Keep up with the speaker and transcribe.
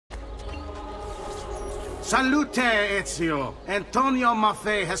Salute, Ezio! Antonio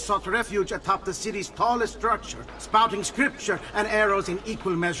Maffei has sought refuge atop the city's tallest structure, spouting scripture and arrows in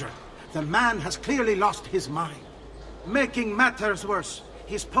equal measure. The man has clearly lost his mind. Making matters worse,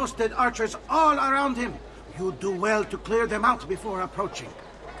 he's posted archers all around him. You do well to clear them out before approaching.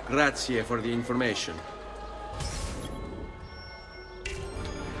 Grazie for the information.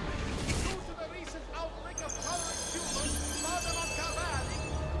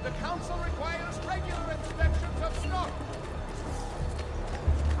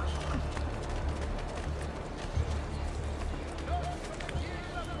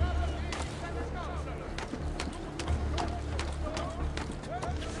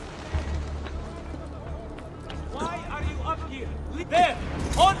 There!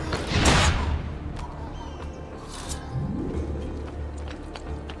 On!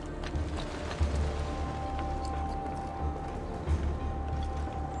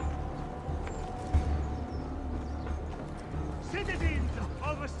 Citizens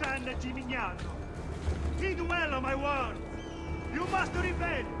of San Gimignano, heed well of my words. You must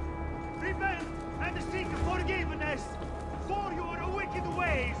repent. Repent and seek forgiveness, for your wicked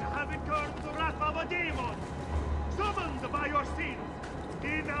ways have incurred the wrath of a demon. Summoned by your sins,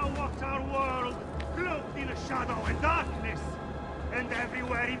 he now walks our world, cloaked in shadow and darkness. And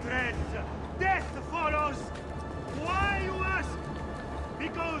everywhere he treads, death follows. Why, you ask?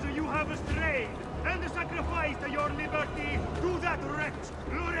 Because you have strayed and sacrificed your liberty to that wretch,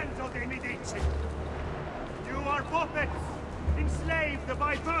 Lorenzo de Medici. You are puppets, enslaved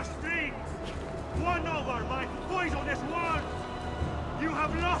by purse strings, won over by poisonous words. You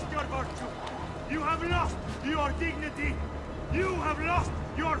have lost your virtue. You have lost your dignity. You have lost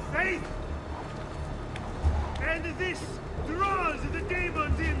your faith. And this draws the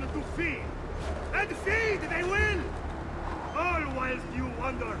demons in to feed. And feed they will! All whilst you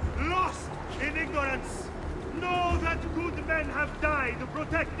wander, lost in ignorance. Know that good men have died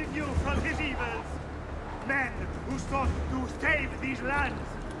protecting you from his evils. Men who sought to save these lands,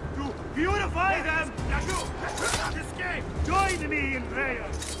 to purify them. Escape! Join me in prayer,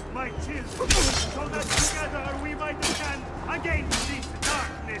 my children, so that together we might stand against this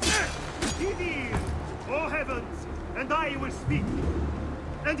darkness. Hear, O heavens, and I will speak.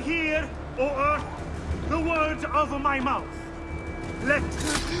 And hear, O earth, the words of my mouth. Let...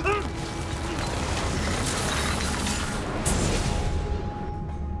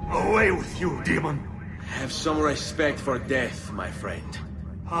 Away with you, demon! Have some respect for death, my friend.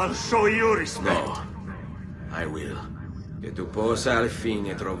 I'll show you respect. No, I will. Che tu possa al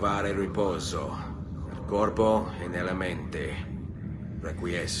fine trovare riposo, nel corpo e nella mente.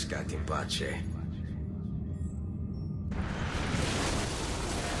 Requiescat in pace.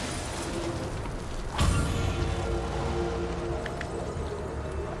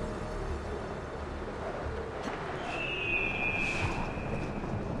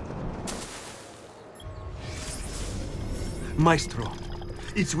 Maestro,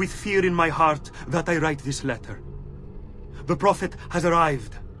 it's with fear in my heart that I write this letter. The Prophet has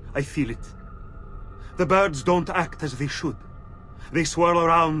arrived. I feel it. The birds don't act as they should. They swirl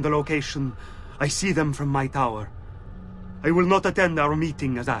around the location. I see them from my tower. I will not attend our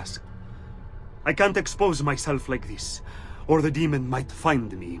meeting as asked. I can't expose myself like this, or the demon might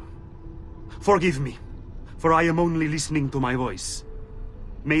find me. Forgive me, for I am only listening to my voice.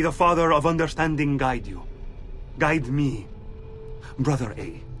 May the Father of Understanding guide you. Guide me, Brother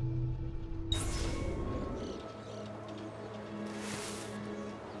A.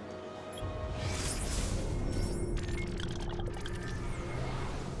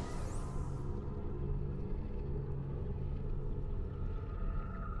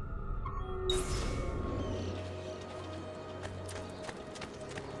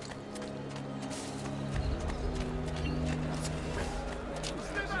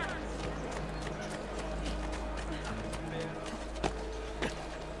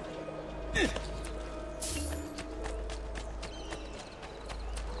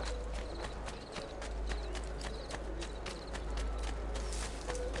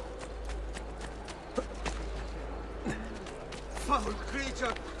 Foul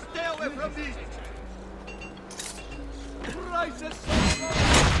creature! Stay away from me! Prices so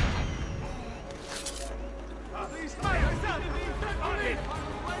low! Please hide yourself!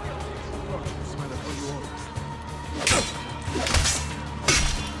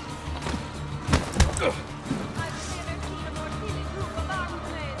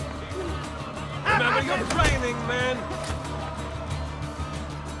 Remember your training, man!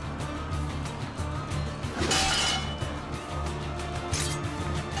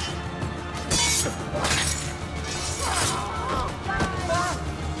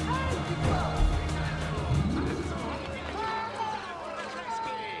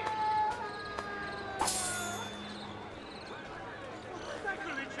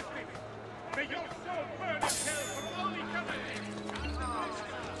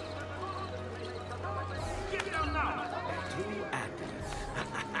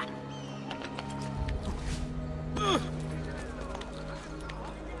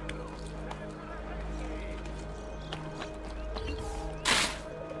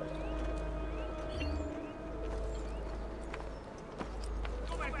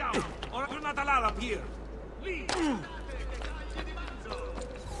 Catalan up here.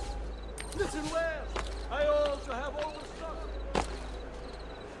 Listen well. I also have over